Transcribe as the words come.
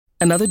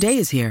Another day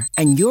is here,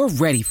 and you're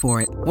ready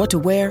for it. What to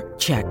wear?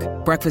 Check.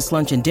 Breakfast,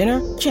 lunch, and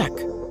dinner? Check.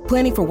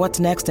 Planning for what's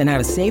next and how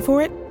to save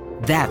for it?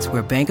 That's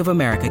where Bank of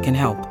America can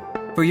help.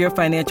 For your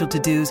financial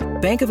to-dos,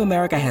 Bank of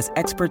America has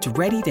experts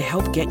ready to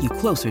help get you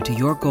closer to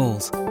your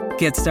goals.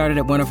 Get started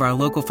at one of our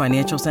local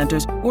financial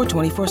centers or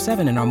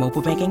 24/7 in our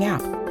mobile banking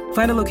app.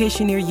 Find a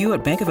location near you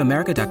at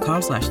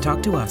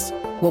bankofamerica.com/talktous.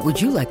 What would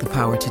you like the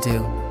power to do?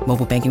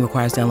 Mobile banking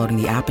requires downloading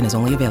the app and is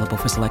only available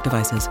for select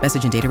devices.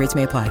 Message and data rates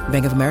may apply.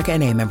 Bank of America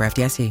N.A., member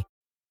FDIC.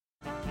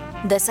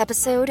 This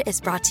episode is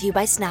brought to you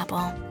by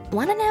Snapple.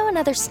 Want to know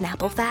another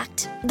Snapple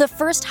fact? The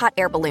first hot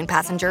air balloon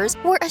passengers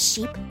were a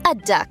sheep, a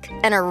duck,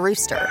 and a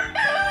rooster.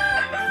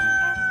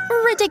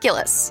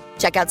 Ridiculous.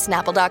 Check out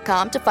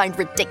Snapple.com to find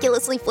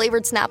ridiculously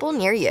flavored Snapple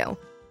near you.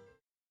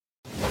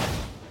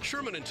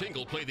 Sherman and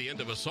Tingle play the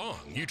end of a song.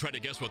 You try to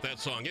guess what that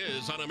song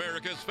is on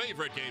America's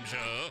favorite game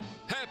show,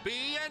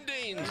 Happy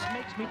Endings. It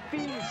makes me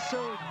feel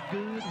so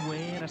good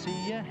when I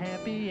see a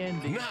happy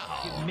ending.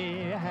 Now, give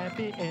me a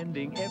happy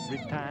ending every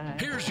time.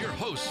 Here's your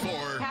hosts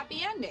for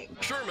Happy Ending,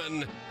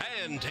 Sherman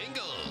and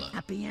Tingle.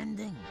 Happy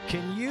Ending.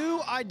 Can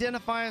you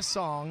identify a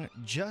song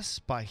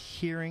just by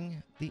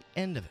hearing the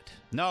end of it?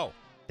 No.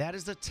 That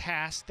is the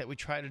task that we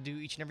try to do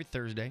each and every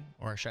Thursday,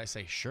 or should I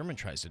say Sherman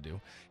tries to do.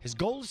 His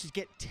goal is to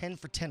get 10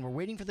 for 10. We're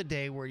waiting for the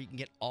day where you can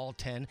get all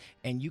 10,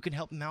 and you can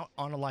help him out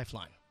on a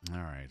lifeline. All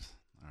right.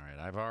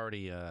 I've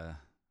already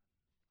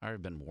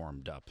been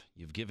warmed up.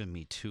 You've given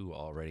me 2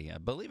 already.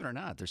 Believe it or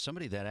not, there's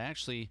somebody that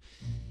actually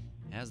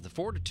has the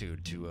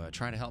fortitude to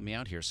try to help me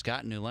out here.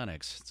 Scott in New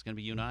Lenox. It's going to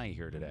be you and I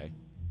here today.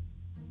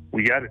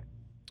 We got it.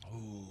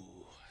 Ooh,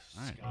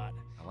 All right. Scott.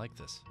 I like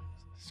this.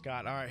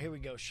 Scott, all right, here we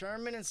go.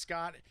 Sherman and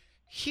Scott.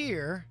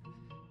 Here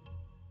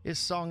is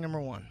song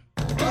number 1.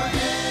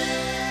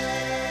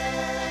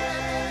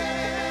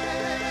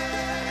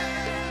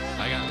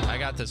 I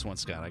got this one,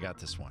 Scott. I got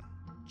this one.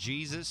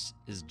 Jesus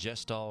is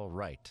just all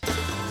right.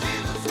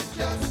 Jesus is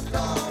just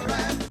all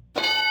right.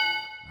 All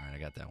right, I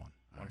got that one.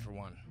 One for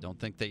one. Don't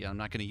think that I'm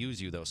not going to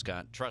use you, though,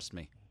 Scott. Trust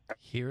me.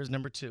 Here's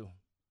number 2.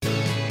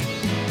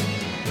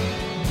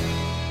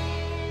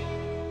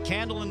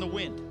 Candle in the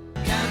wind.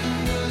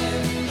 Candle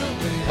in the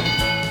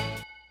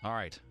wind. All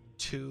right.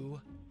 2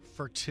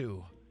 for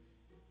 2.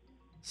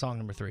 Song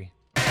number 3.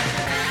 Oh,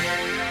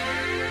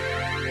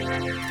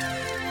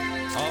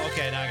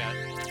 okay, now I got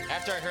it.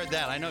 After I heard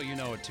that, I know you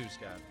know it too,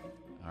 Scott.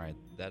 All right,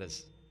 that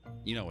is,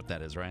 you know what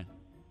that is, right?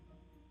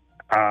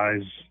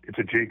 It's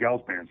a Jay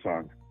Gals band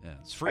song. Yeah,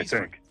 it's Freeze I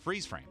Frame. think.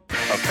 Freeze Frame.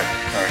 Okay, all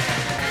right.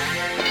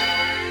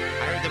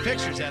 I heard the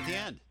pictures at the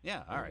end.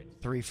 Yeah, all right.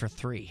 3 for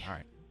 3. All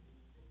right.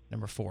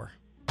 Number 4.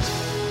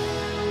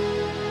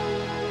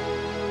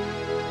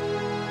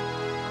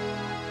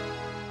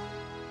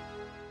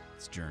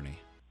 It's Journey.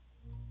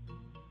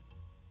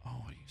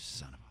 Oh, you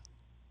son of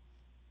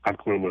a... I'm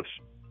clueless.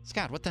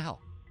 Scott, what the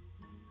hell?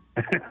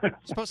 You're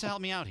supposed to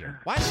help me out here.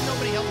 Why does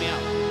nobody help me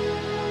out?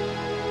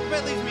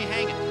 Everybody leaves me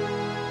hanging.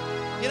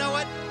 You know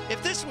what?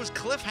 If this was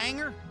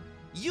Cliffhanger,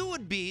 you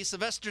would be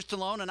Sylvester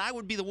Stallone and I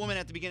would be the woman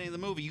at the beginning of the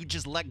movie. You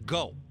just let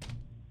go.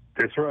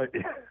 That's right.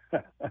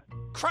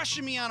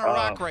 Crushing me on a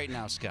rock right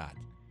now, Scott.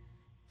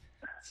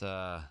 It's,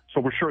 So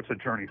we're sure it's a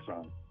Journey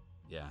song.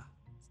 Yeah,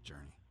 it's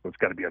Journey. So it's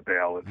got to be a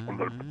ballad.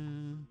 One of the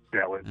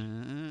ballads.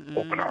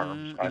 Open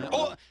Arms. I don't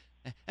know.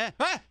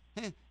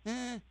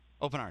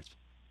 Open Arms.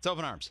 It's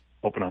Open Arms.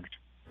 Open Arms.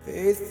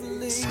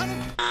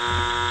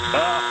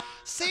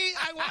 See,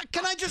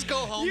 can I just go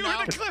home You now?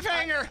 were the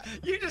cliffhanger.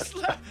 You just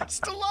left.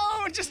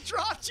 Stallone just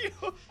dropped you.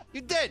 You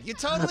did. You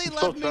totally I'm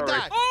left so me sorry.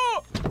 die.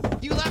 Oh!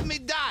 You left me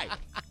die.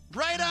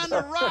 Right on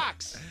the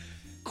rocks.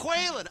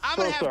 Quaylen. I'm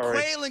going to have sorry.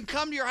 Quaylen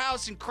come to your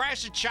house and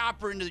crash a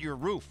chopper into your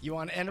roof. You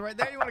want to end it right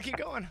there? You want to keep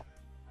going?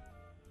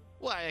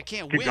 Well, I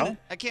can't Keep win. going?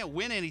 I can't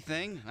win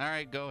anything. All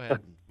right, go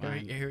ahead.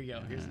 Here we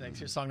go. Here's the next.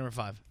 Here's song number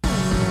 5.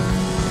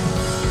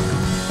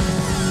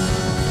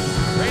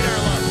 Radar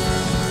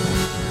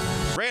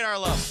Love. Radar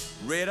Love.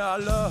 Radar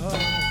Love.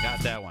 Got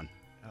that one.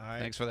 All right.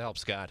 Thanks for the help,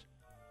 Scott.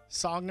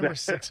 Song number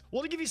 6.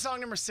 We'll give you song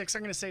number 6.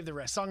 I'm going to save the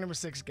rest. Song number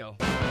 6, go.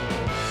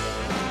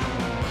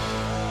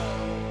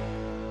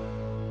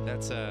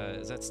 That's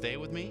is that Stay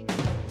With Me?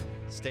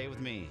 Stay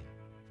With Me.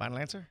 Final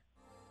answer?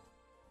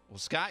 Well,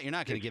 Scott, you're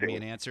not going to give me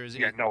an answer, is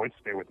it? Yeah, no, it's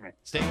Stay With Me.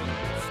 Stay with me.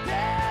 Stay with me.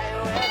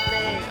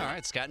 All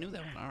right, Scott knew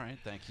that one. All right,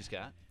 thank you,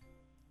 Scott.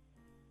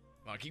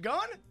 Want to keep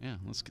going? Yeah,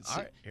 let's get All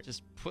right.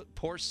 just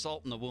pour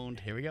salt in the wound.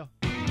 Here we go.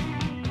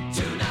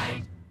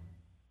 Tonight.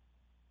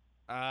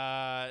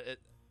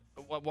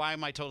 Why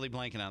am I totally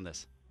blanking on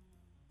this?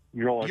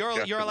 You're all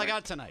You're all I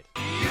got tonight.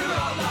 You're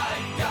all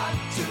I got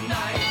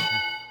tonight.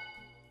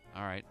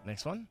 All right.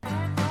 Next one.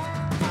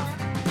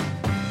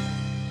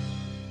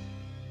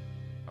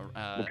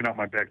 Looking out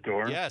my back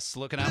door. Yes,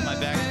 looking out my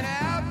back.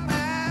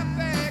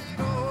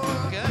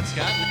 Look at that,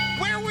 Scott.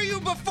 Where were you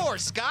before,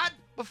 Scott?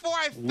 Before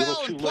I Little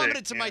fell and too plummeted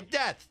late, to yeah. my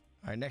death.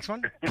 All right, next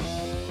one.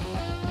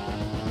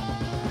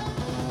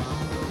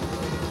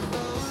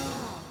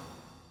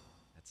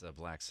 That's a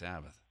Black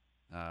Sabbath.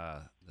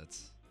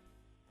 That's.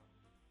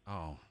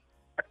 Oh.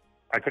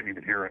 I couldn't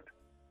even hear it.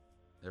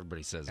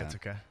 Everybody says That's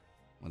that okay.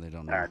 when they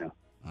don't know. I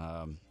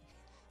know.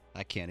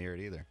 I can't hear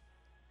it either.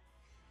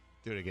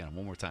 Do it again,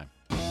 one more time.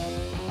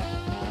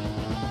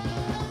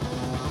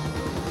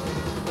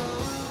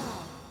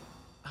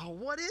 Oh,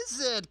 what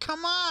is it?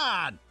 Come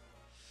on!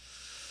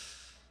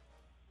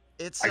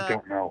 It's I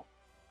don't know.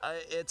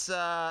 it's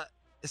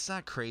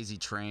not Crazy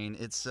Train.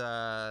 It's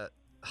I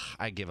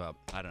give up.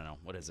 I don't know.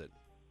 What is it?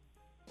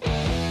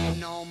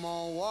 No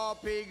more war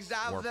pigs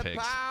have War the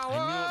Pigs. power.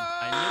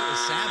 I knew it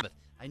was Sabbath.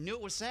 I knew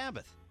it was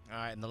Sabbath. All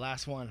right, and the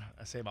last one.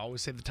 I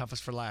always save the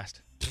toughest for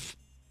last.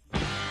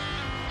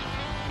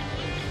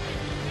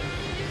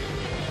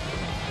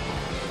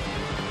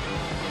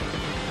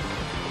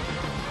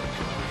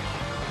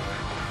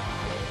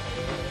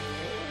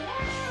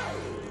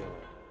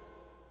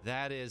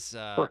 That is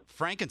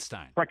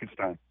Frankenstein.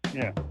 Frankenstein.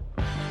 Yeah.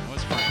 It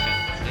was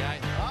Frankenstein. Yeah.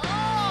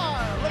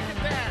 Oh, look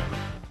at that.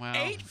 Well,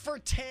 8 for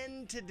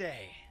 10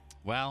 today.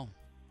 Well,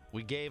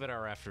 we gave it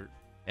our effort.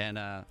 And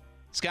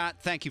Scott,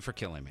 thank you for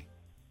killing me.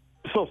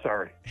 So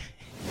sorry.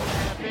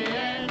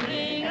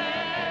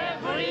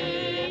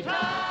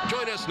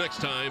 Join us next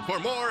time for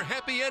more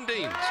happy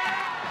endings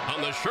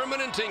on the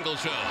Sherman and Tingle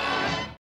Show.